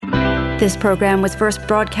This program was first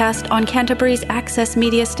broadcast on Canterbury's access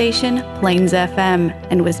media station, Plains FM,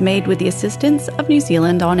 and was made with the assistance of New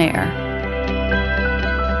Zealand On Air.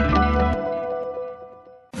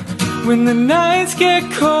 When the nights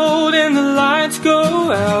get cold and the lights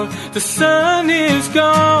go out, the sun is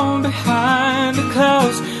gone behind the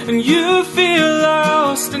clouds, and you feel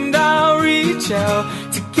lost, and I'll reach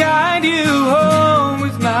out to guide you home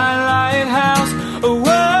with my lighthouse. Oh,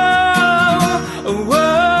 whoa, oh, whoa.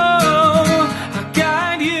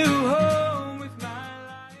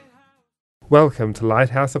 Welcome to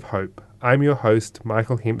Lighthouse of Hope. I'm your host,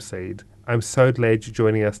 Michael Hempseed. I'm so glad you're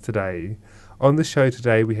joining us today. On the show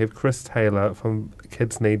today, we have Chris Taylor from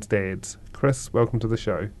Kidz Needs Dads. Chris, welcome to the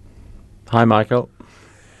show. Hi, Michael.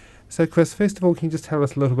 So, Chris, first of all, can you just tell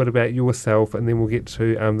us a little bit about yourself, and then we'll get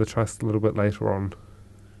to the trust a little bit later on.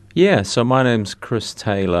 Yeah, so my name's Chris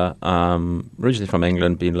Taylor. Originally from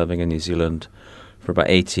England, been living in New Zealand for about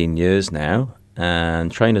 18 years now,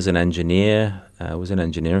 and trained as an engineer. I was in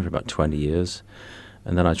engineering for about 20 years,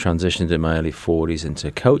 and then I transitioned in my early 40s into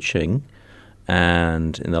coaching,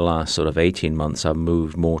 and in the last sort of 18 months I've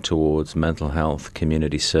moved more towards mental health,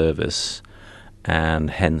 community service, and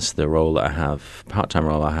hence the role that I have, part-time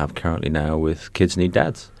role I have currently now with Kidz Need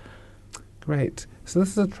Dads. Great. So this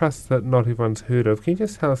is a trust that not everyone's heard of. Can you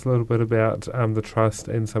just tell us a little bit about the trust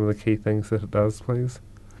and some of the key things that it does, please?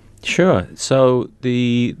 Sure. So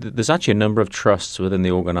there's actually a number of trusts within the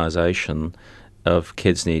organisation of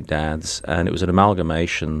Kidz Need Dads, and it was an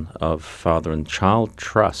amalgamation of Father and Child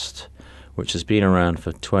Trust, which has been around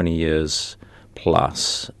for 20 years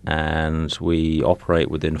plus, and we operate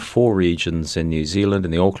within 4 regions in New Zealand,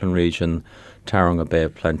 in the Auckland region, Tauranga, Bay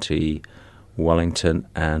of Plenty, Wellington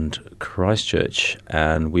and Christchurch,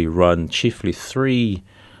 and we run chiefly 3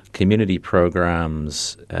 community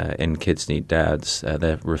programs in Kidz Need Dads.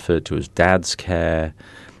 They're referred to as Dad's Care,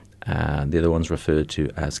 the other one's referred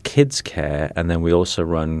to as Kids Care, and then we also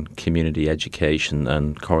run community education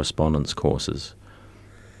and correspondence courses.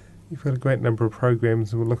 You've got a great number of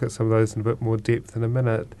programs, and we'll look at some of those in a bit more depth in a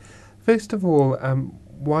minute. First of all,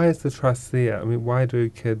 why is the trust there? I mean, why do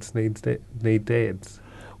kids need dads?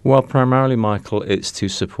 Well, primarily, Michael, it's to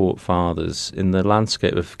support fathers. In the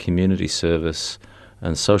landscape of community service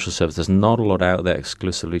and social service, there's not a lot out there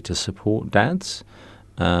exclusively to support dads,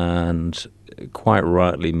 and quite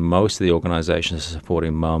rightly, most of the organisations are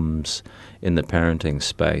supporting mums in the parenting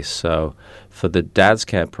space. So for the Dad's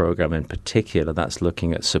Care program in particular, that's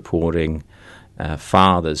looking at supporting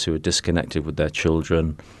fathers who are disconnected with their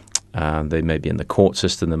children. They may be in the court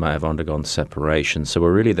system, they may have undergone separation. So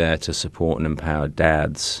we're really there to support and empower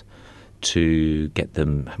dads to get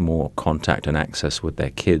them more contact and access with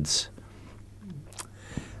their kids.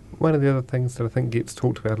 One of the other things that I think gets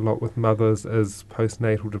talked about a lot with mothers is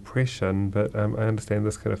postnatal depression, but I understand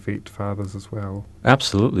this can affect fathers as well.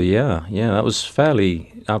 Absolutely, yeah. That was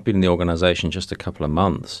I've been in the organisation just a couple of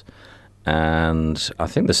months, and I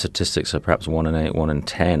think the statistics are perhaps 1 in 8, 1 in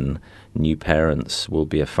 10 new parents will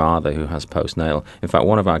be a father who has postnatal. In fact,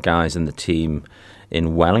 one of our guys in the team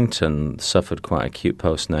in Wellington suffered quite acute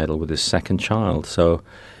postnatal with his second child, so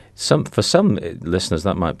for some listeners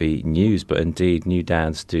that might be news, but indeed new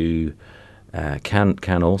dads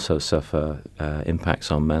can also suffer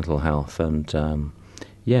impacts on mental health, and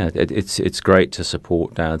it's great to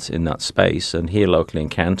support dads in that space. And here locally in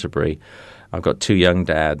Canterbury, I've got 2 young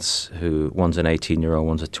dads one's an 18-year-old,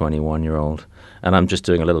 one's a 21-year-old, and I'm just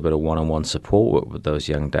doing a little bit of one-on-one support work with those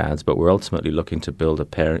young dads, but we're ultimately looking to build a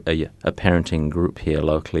parenting group here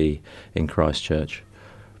locally in Christchurch.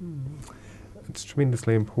 It's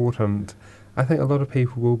tremendously important. I think a lot of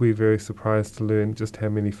people will be very surprised to learn just how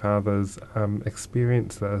many fathers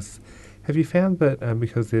experience this. Have you found that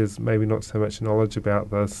because there's maybe not so much knowledge about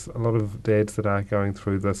this, a lot of dads that are going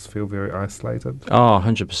through this feel very isolated? Oh,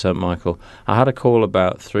 100%, Michael. I had a call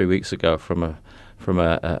about 3 weeks ago from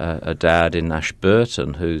a dad in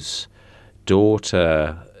Ashburton whose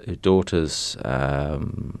daughter's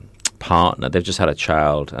partner, they've just had a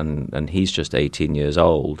child, and he's just 18 years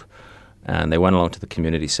old. And they went along to the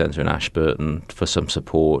community centre in Ashburton for some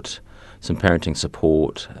support, some parenting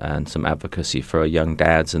support and some advocacy for young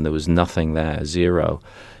dads, and there was nothing there, zero.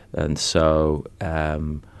 And so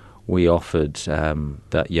we offered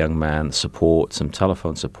that young man support, some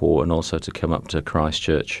telephone support, and also to come up to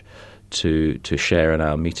Christchurch to share in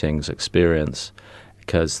our meetings experience.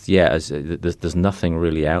 Because, there's nothing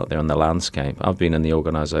really out there on the landscape. I've been in the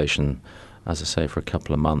organisation, as I say, for a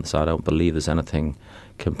couple of months. I don't believe there's anything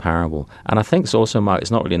comparable. And I think it's also, Mark,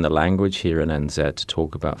 it's not really in the language here in NZ to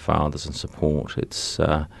talk about fathers and support. It's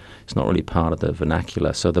not really part of the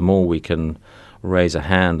vernacular. So the more we can raise a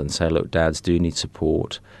hand and say, look, dads do need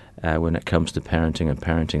support when it comes to parenting and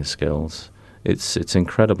parenting skills. It's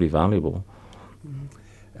incredibly valuable.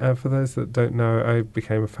 For those that don't know, I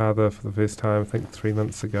became a father for the first time, I think 3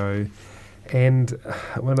 months ago. And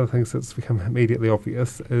one of the things that's become immediately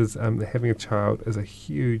obvious is that having a child is a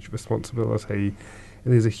huge responsibility.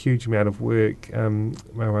 And there's a huge amount of work.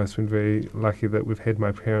 My wife's been very lucky that we've had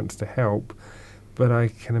my parents to help. But I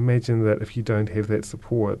can imagine that if you don't have that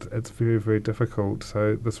support, it's very, very difficult.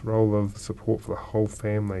 So this role of support for the whole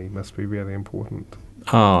family must be really important.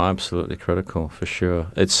 Oh, absolutely critical, for sure.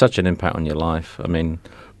 It's such an impact on your life. I mean,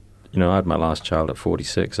 I had my last child at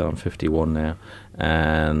 46, I'm 51 now,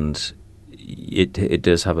 and it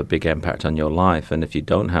does have a big impact on your life. And if you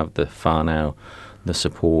don't have the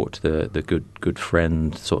support, the good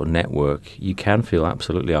friend sort of network, you can feel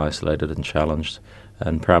absolutely isolated and challenged.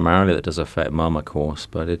 And primarily that does affect mum, of course,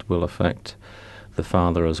 but it will affect the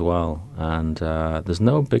father as well. And there's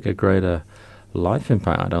no bigger, greater life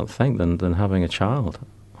impact, I don't think, than having a child.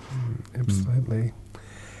 Absolutely.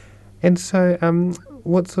 And so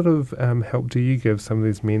what sort of help do you give some of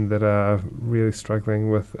these men that are really struggling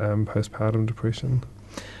with postpartum depression?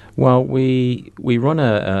 Well, we run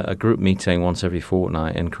a group meeting once every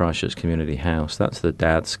fortnight in Christchurch Community House. That's the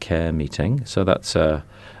Dad's Care meeting. So that's a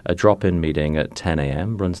drop-in meeting at 10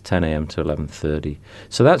 a.m., runs 10 a.m. to 11:30.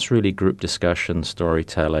 So that's really group discussion,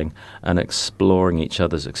 storytelling, and exploring each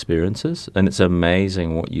other's experiences. And it's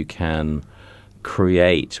amazing what you can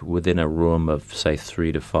create within a room of, say,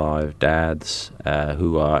 3 to 5 dads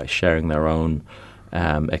who are sharing their own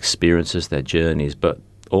experiences, their journeys, but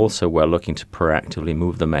also we're looking to proactively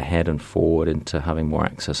move them ahead and forward into having more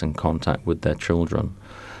access and contact with their children.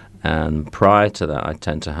 And prior to that, I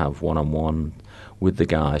tend to have one-on-one with the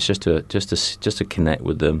guys just to connect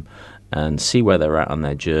with them and see where they're at on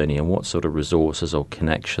their journey and what sort of resources or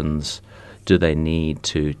connections do they need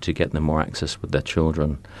to get them more access with their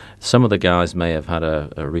children. Some of the guys may have had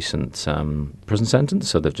a recent prison sentence,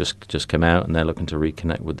 so they've just come out and they're looking to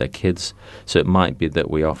reconnect with their kids. So it might be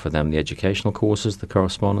that we offer them the educational courses, the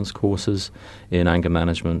correspondence courses in anger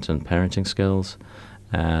management and parenting skills.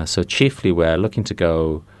 So chiefly we're looking to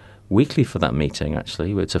go weekly for that meeting,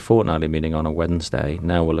 actually. It's a fortnightly meeting on a Wednesday.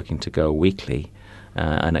 Now we're looking to go weekly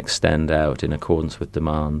and extend out in accordance with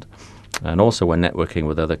demand. And also we're networking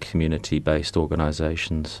with other community-based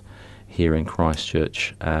organisations here in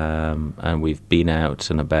Christchurch, and we've been out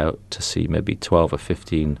and about to see maybe 12 or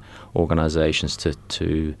 15 organisations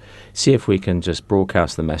to see if we can just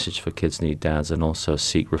broadcast the message for Kids Need Dads and also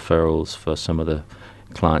seek referrals for some of the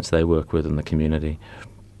clients they work with in the community.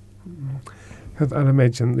 I'd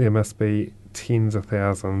imagine there must be tens of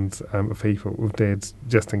thousands of people with dads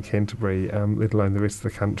just in Canterbury, let alone the rest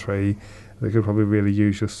of the country, that could probably really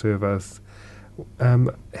use your service.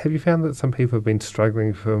 Have you found that some people have been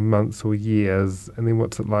struggling for months or years, and then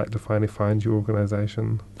what's it like to finally find your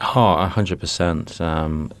organisation? Oh,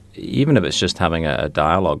 100%. Even if it's just having a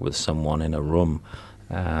dialogue with someone in a room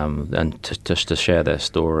and just to share their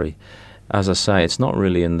story. As I say, it's not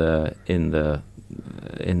really in the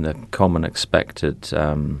common expected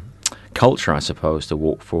culture, I suppose, to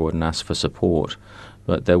walk forward and ask for support.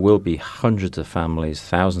 But there will be hundreds of families,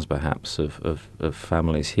 thousands perhaps, of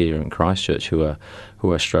families here in Christchurch who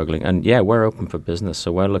are struggling. And yeah, we're open for business,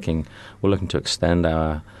 so we're looking to extend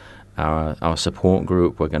our support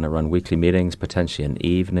group. We're going to run weekly meetings, potentially an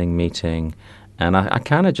evening meeting. And I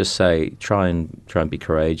kind of just say try and be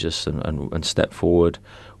courageous and step forward.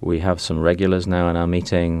 We have some regulars now in our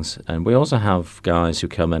meetings, and we also have guys who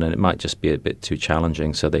come in, and it might just be a bit too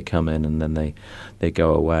challenging, so they come in and then they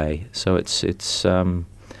go away. So it's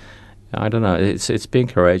I don't know. It's being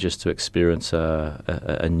courageous to experience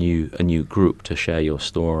a new group to share your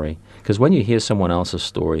story. Because when you hear someone else's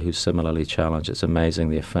story who's similarly challenged, it's amazing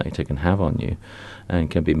the effect it can have on you, and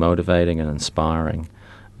can be motivating and inspiring.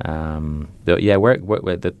 But yeah, I work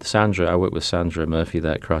with Sandra Murphy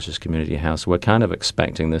there at Christchurch Community House. We're kind of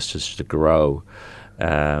expecting this just to grow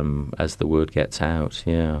as the word gets out.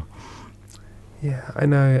 Yeah. Yeah, I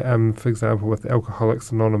know, for example, with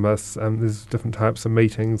Alcoholics Anonymous, there's different types of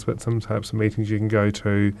meetings, but some types of meetings you can go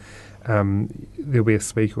to, there'll be a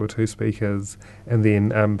speaker or two speakers, and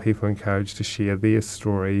then people are encouraged to share their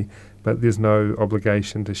story, but there's no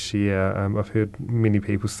obligation to share. I've heard many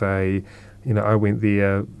people say, I went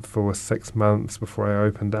there for 6 months before I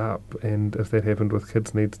opened up, and if that happened with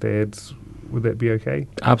Kids Needs Dads, would that be okay?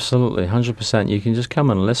 Absolutely, 100%. You can just come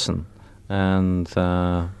and listen, and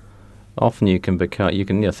often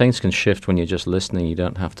things can shift when you're just listening. You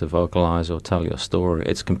don't have to vocalize or tell your story.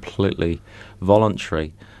 It's completely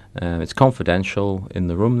voluntary. It's confidential in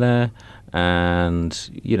the room there, and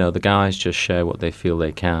the guys just share what they feel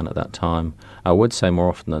they can at that time. I would say more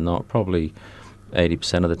often than not, probably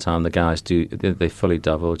 80% of the time, the guys they fully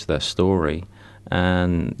divulge their story,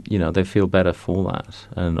 and they feel better for that.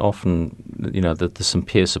 And often, there's some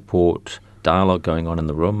peer support dialogue going on in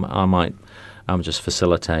the room. I'm just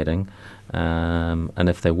facilitating, and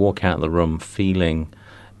if they walk out of the room feeling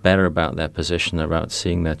better about their position, about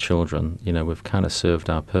seeing their children, we've kind of served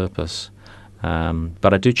our purpose.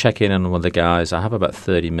 But I do check in with the guys. I have about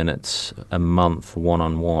 30 minutes a month,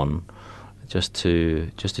 one-on-one, just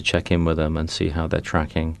to check in with them and see how they're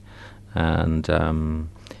tracking, and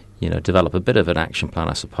develop a bit of an action plan,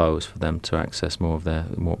 I suppose, for them to access more of their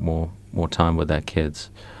more time with their kids.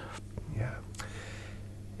 Yeah.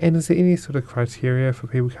 And is there any sort of criteria for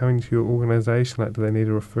people coming to your organisation? Like, do they need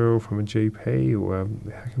a referral from a GP, or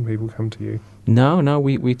how can people come to you? No,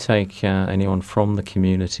 we take anyone from the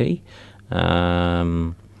community.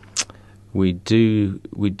 We do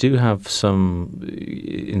have some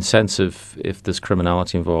incentive if there's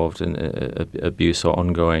criminality involved in abuse or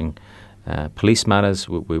ongoing police matters.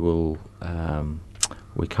 We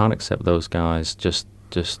can't accept those guys just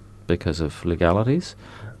because of legalities.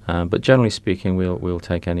 But generally speaking, we'll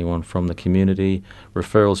take anyone from the community,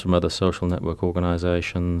 referrals from other social network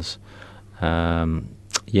organisations.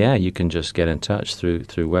 You can just get in touch through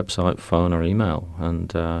website, phone, or email,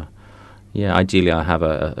 and ideally I have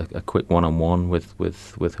a quick one-on-one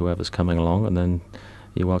with whoever's coming along, and then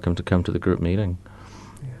you're welcome to come to the group meeting.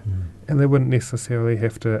 Yeah. And they wouldn't necessarily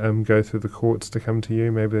have to go through the courts to come to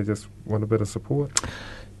you. Maybe they just want a bit of support.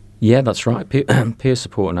 Yeah, that's right. Peer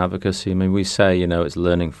support and advocacy. I mean, we say, it's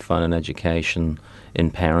learning, fun and education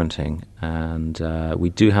in parenting. And we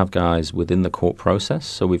do have guys within the court process.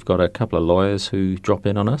 So we've got a couple of lawyers who drop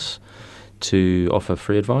in on us to offer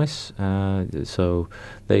free advice. So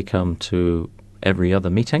they come to every other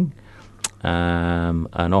meeting.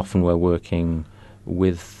 And often we're working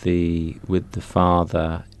with the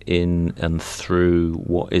father in and through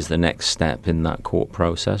what is the next step in that court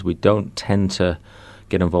process. We don't tend to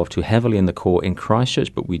get involved too heavily in the court in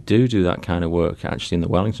Christchurch, but we do that kind of work actually in the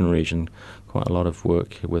Wellington region. Quite a lot of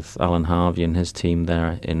work with Alan Harvey and his team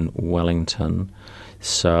there in Wellington.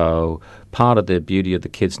 So part of the beauty of the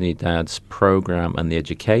Kids Need Dads program and the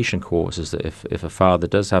education course is that if a father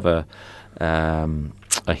does have a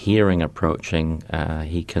hearing approaching,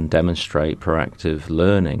 he can demonstrate proactive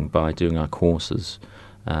learning by doing our courses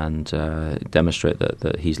and demonstrate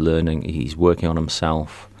that he's learning, he's working on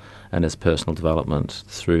himself and his personal development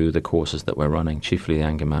through the courses that we're running, chiefly the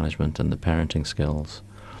anger management and the parenting skills.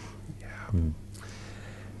 Yeah.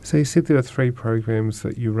 So you said there are 3 programs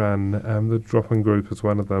that you run. The drop-in group is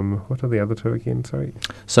one of them. What are the other 2 again, sorry?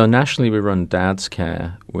 So nationally we run Dad's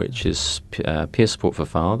Care, which is peer support for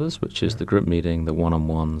fathers, which is the group meeting, the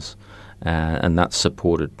one-on-ones, and that's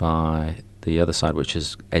supported by the other side, which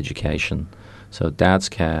is education. So Dad's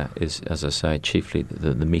Care is, as I say, chiefly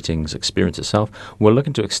the meetings experience itself. We're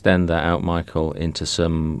looking to extend that out, Michael, into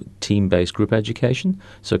some team-based group education.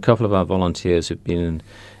 So a couple of our volunteers who've been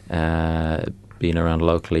around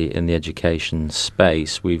locally in the education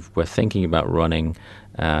space, we're thinking about running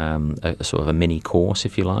a sort of a mini course,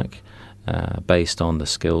 if you like, based on the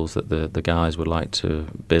skills that the guys would like to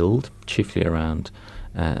build, chiefly around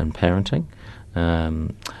and parenting.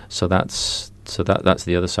 So that's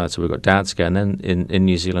the other side. So we've got Dad's Care, and then in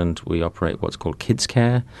New Zealand we operate what's called Kids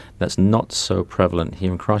Care. That's not so prevalent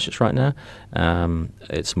here in Christchurch right now.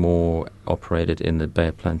 It's more operated in the Bay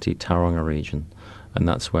of Plenty, Tauranga region, and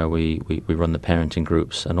that's where we run the parenting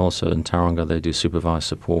groups. And also in Tauranga they do supervised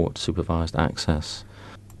support, supervised access.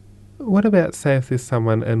 What about, say, if there's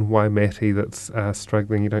someone in Waimate that's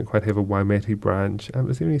struggling, you don't quite have a Waimate branch,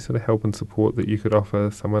 is there any sort of help and support that you could offer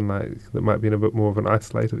someone that might be in a bit more of an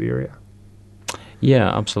isolated area?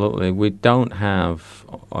 Yeah, absolutely. We don't have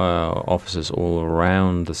offices all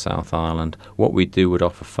around the South Island. What we do would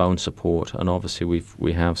offer phone support, and obviously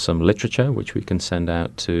we have some literature which we can send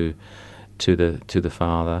out to the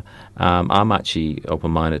father. I'm actually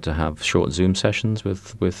open-minded to have short Zoom sessions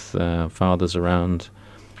with fathers around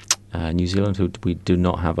New Zealand who we do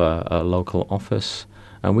not have a local office,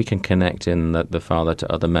 and we can connect in the father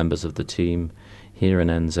to other members of the team here in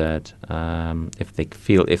NZ.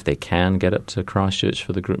 If they can get up to Christchurch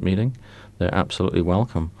for the group meeting, they're absolutely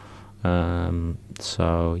welcome.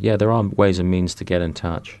 So there are ways and means to get in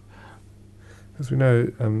touch. As we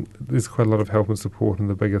know, there's quite a lot of help and support in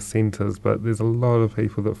the bigger centres, but there's a lot of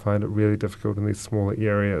people that find it really difficult in these smaller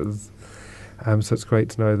areas. So it's great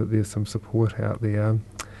to know that there's some support out there.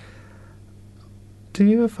 Do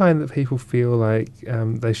you ever find that people feel like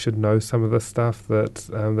they should know some of this stuff, that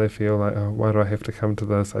they feel like, oh, why do I have to come to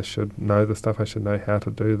this? I should know the stuff, I should know how to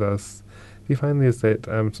do this. Do you find there's that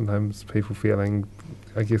sometimes people feeling,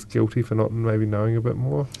 I guess, guilty for not maybe knowing a bit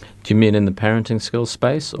more? Do you mean in the parenting skills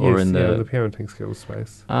space or yes, in the parenting skills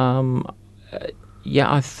space?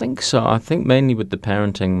 Yeah, I think so. I think mainly with the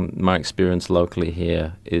parenting, my experience locally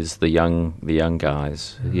here is the young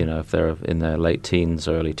guys. You know, if they're in their late teens,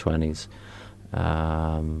 early 20s.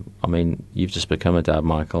 I mean, you've just become a dad,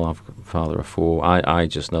 Michael. I'm a father of 4. I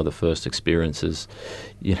just know the first experiences.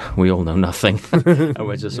 You know, we all know nothing, and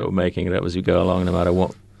we're just sort of making it up as we go along, no matter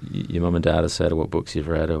what your mum and dad have said or what books you've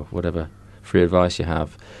read or whatever free advice you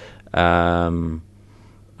have.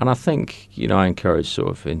 And I think, you know, I encourage sort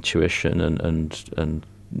of intuition and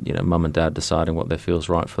you know, mum and dad deciding what they feels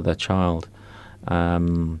right for their child.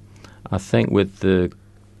 I think with the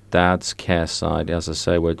dad's care side, as I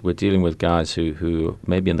say, we're dealing with guys who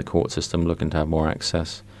maybe in the court system looking to have more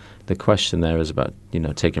access. The question there is about, you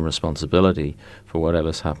know, taking responsibility for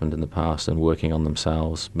whatever's happened in the past and working on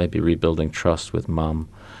themselves, maybe rebuilding trust with mum,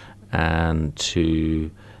 and to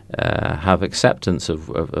have acceptance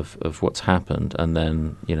of what's happened, and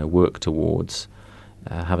then, you know, work towards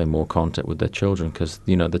having more contact with their children, because,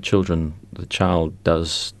 you know, the child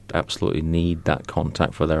does absolutely need that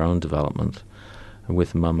contact for their own development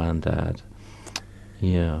with mum and dad.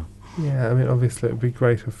 Yeah. Yeah, I mean, obviously it would be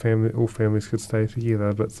great if all families could stay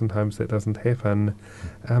together, but sometimes that doesn't happen.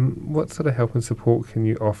 What sort of help and support can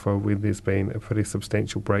you offer when there's been a pretty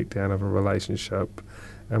substantial breakdown of a relationship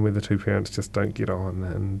and where the two parents just don't get on,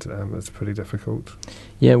 and it's pretty difficult?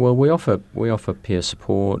 Yeah, well, we offer peer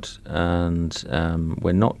support, and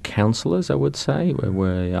we're not counsellors, I would say.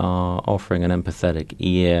 We are offering an empathetic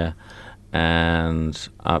ear. And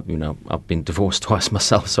I've been divorced twice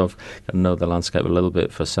myself, so I've got to know the landscape a little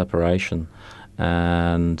bit for separation.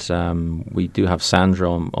 And we do have Sandra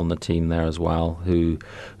on the team there as well, who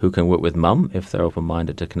can work with mum if they're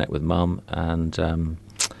open-minded to connect with mum. And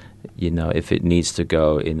you know, if it needs to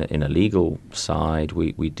go in a legal side,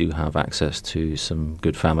 we do have access to some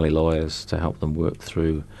good family lawyers to help them work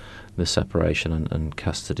through the separation and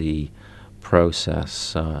custody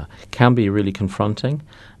process. Can be really confronting.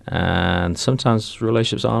 And sometimes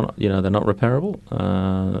relationships aren't, you know, they're not repairable,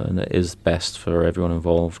 and it is best for everyone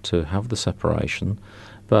involved to have the separation.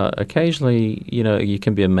 But occasionally, you know, you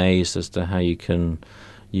can be amazed as to how you can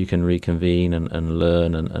reconvene and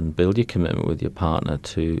learn and build your commitment with your partner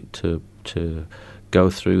to go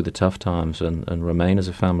through the tough times and remain as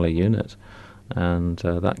a family unit, and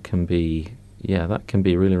that can be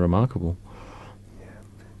really remarkable.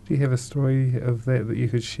 Do you have a story of that you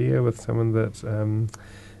could share with someone that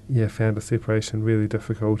found a separation really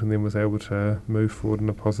difficult and then was able to move forward in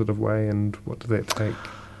a positive way, and what did that take?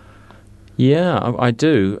 Yeah, I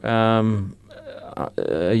do.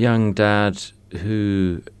 A young dad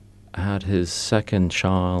who had his second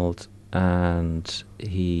child, and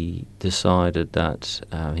he decided that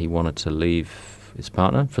he wanted to leave his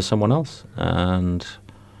partner for someone else. And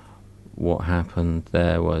what happened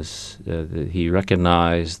there was he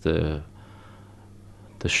recognized the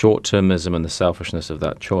short-termism and the selfishness of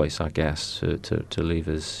that choice, I guess, to leave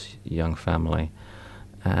his young family.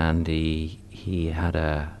 And he had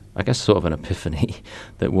sort of an epiphany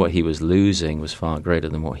that what he was losing was far greater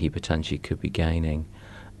than what he potentially could be gaining.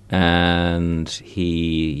 And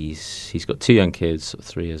he's got 2 young kids,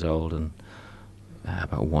 3 years old and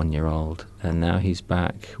about 1 year old. And now he's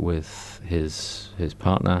back with his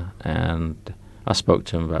partner. And I spoke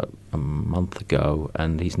to him about a month ago,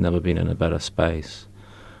 and he's never been in a better space.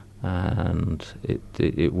 And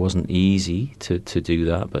it wasn't easy to do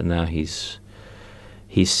that, but now he's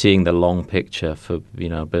seeing the long picture for, you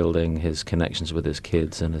know, building his connections with his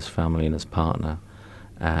kids and his family and his partner.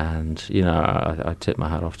 And, you know, I tip my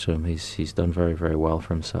hat off to him. He's done very, very well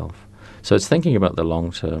for himself. So it's thinking about the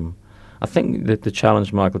long term. I think that the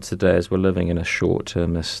challenge, Michael, today is we're living in a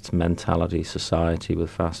short-termist mentality society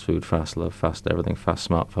with fast food, fast love, fast everything, fast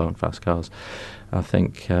smartphone, fast cars. I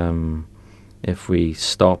think if we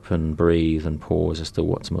stop and breathe and pause as to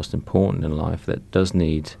what's most important in life, that does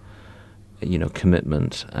need, you know,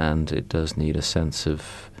 commitment, and it does need a sense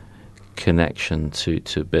of connection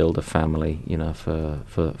to build a family, you know,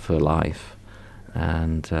 for life.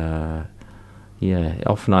 And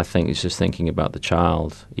often I think it's just thinking about the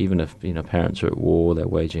child. Even if, you know, parents are at war, they're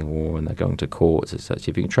waging war and they're going to courts, etc.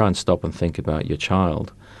 If you can try and stop and think about your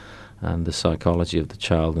child and the psychology of the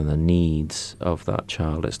child and the needs of that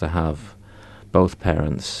child, it's to have both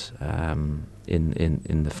parents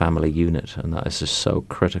in the family unit, and that is just so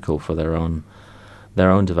critical for their own their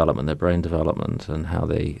own development, their brain development, and how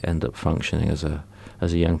they end up functioning as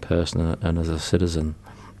a young person and as a citizen.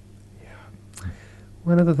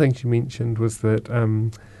 One of the things you mentioned was that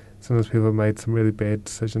sometimes people have made some really bad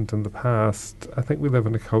decisions in the past. I think we live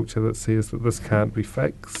in a culture that says that this can't be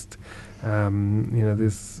fixed.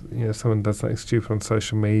 There's someone does something stupid on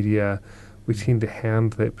social media, we tend to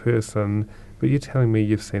hound that person. But you're telling me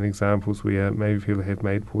you've seen examples where maybe people have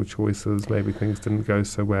made poor choices, maybe things didn't go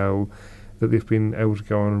so well, that they've been able to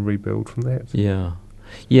go on and rebuild from that.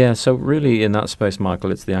 Yeah, so really in that space,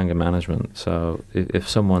 Michael, it's the anger management. So if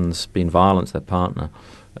someone's been violent to their partner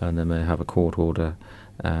and they may have a court order,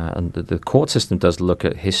 and the court system does look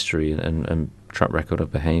at history and track record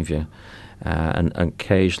of behaviour, and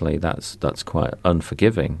occasionally that's quite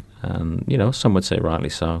unforgiving, and some would say rightly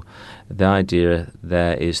so. The idea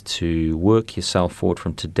there is to work yourself forward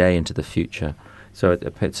from today into the future. So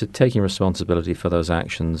it's taking responsibility for those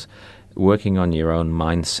actions, working on your own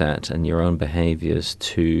mindset and your own behaviours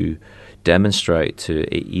to demonstrate to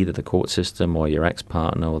either the court system or your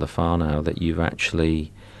ex-partner or the whānau that you've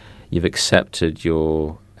accepted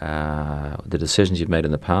the decisions you've made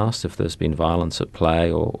in the past. If there's been violence at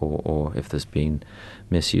play or if there's been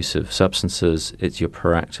misuse of substances, you're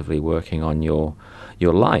proactively working on your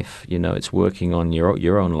life. It's working on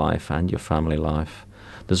your own life and your family life.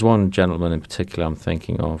 There's one gentleman in particular I'm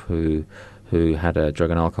thinking of who had a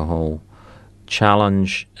drug and alcohol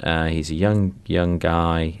challenge. He's a young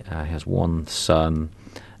guy. He has one son,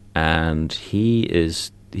 and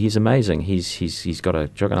he's amazing. He's got a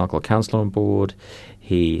drug and alcohol counsellor on board.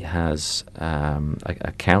 He has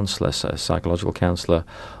a counsellor, a psychological counsellor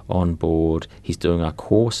on board. He's doing our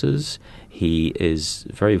courses. He is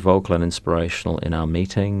very vocal and inspirational in our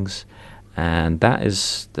meetings, and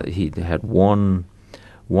he had one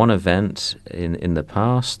event in the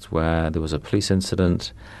past where there was a police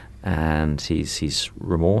incident, and he's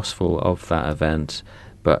remorseful of that event.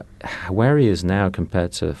 But where he is now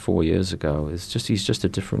compared to 4 years ago he's just a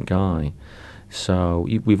different guy. So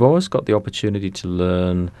we've always got the opportunity to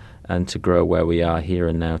learn and to grow where we are here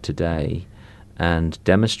and now today, and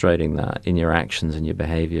demonstrating that in your actions and your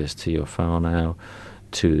behaviours to your whānau,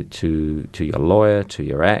 to your lawyer, to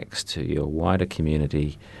your ex, to your wider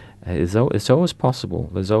community. It's always possible.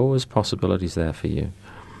 There's always possibilities there for you.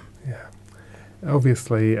 Yeah.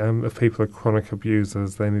 Obviously, if people are chronic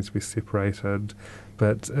abusers, they need to be separated.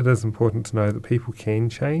 But it is important to know that people can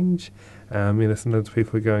change. Sometimes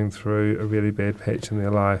people are going through a really bad patch in their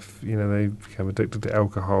life. They become addicted to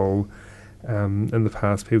alcohol. In the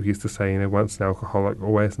past, people used to say, once an alcoholic,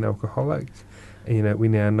 always an alcoholic. And, we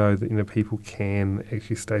now know that, people can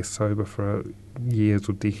actually stay sober for years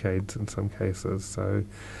or decades in some cases. So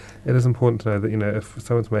it is important to know that, if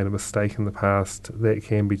someone's made a mistake in the past, that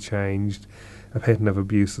can be changed. A pattern of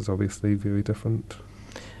abuse is obviously very different.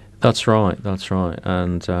 That's right.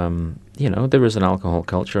 And, there is an alcohol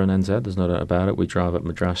culture in NZ, there's no doubt about it. We drive up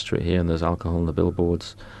Madras Street here and there's alcohol on the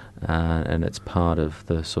billboards, and it's part of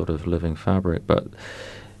the sort of living fabric. But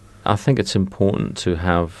I think it's important to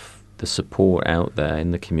have the support out there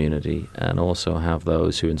in the community, and also have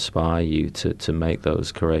those who inspire you to make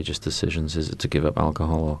those courageous decisions. Is it to give up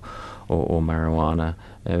alcohol or marijuana?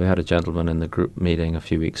 We had a gentleman in the group meeting a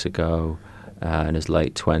few weeks ago in his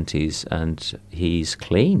late 20s, and he's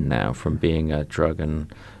clean now from being a drug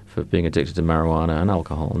and for being addicted to marijuana and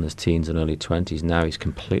alcohol in his teens and early 20s. Now he's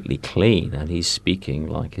completely clean, and he's speaking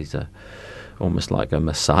like he's almost like a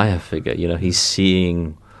messiah figure. He's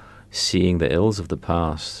seeing the ills of the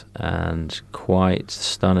past, and quite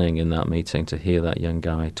stunning in that meeting to hear that young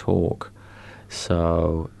guy talk.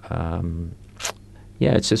 So,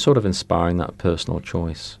 it's just sort of inspiring that personal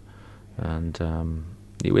choice. And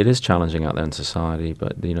it is challenging out there in society,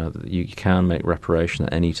 but you can make reparation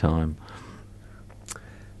at any time.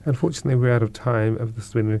 Unfortunately, we're out of time. This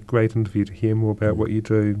has been a great interview to hear more about what you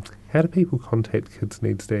do. How do people contact Kidz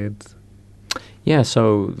Needs Dads? Yeah,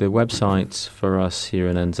 so the website for us here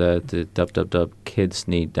in NZ, the www.Kidz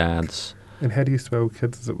Need Dads. And how do you spell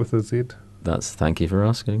kids? Is it with a Z? Thank you for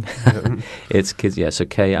asking. It's Kidz, so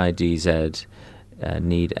KIDZ,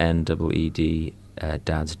 need NEED,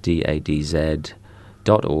 dads DADZ.org.nz.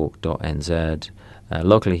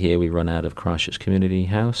 Locally here, we run out of Christchurch Community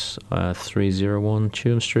House, 301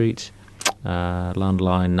 Chewham Street,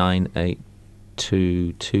 landline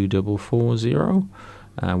 9822440.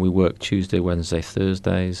 We work Tuesday, Wednesday,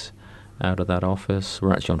 Thursdays out of that office.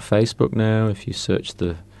 We're actually on Facebook now. If you search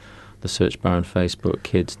the search bar on Facebook,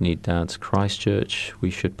 Kidz Need Dads Christchurch, we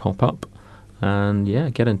should pop up. And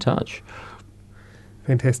get in touch.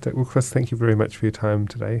 Fantastic. Well, Chris, thank you very much for your time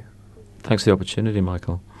today. Thanks for the opportunity,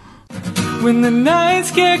 Michael. When the nights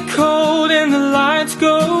get cold and the lights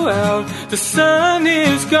go out, the sun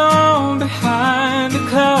is gone behind the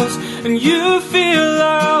clouds, and you feel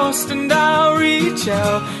lost, and I'll reach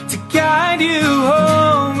out to guide you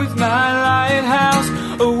home with my lighthouse.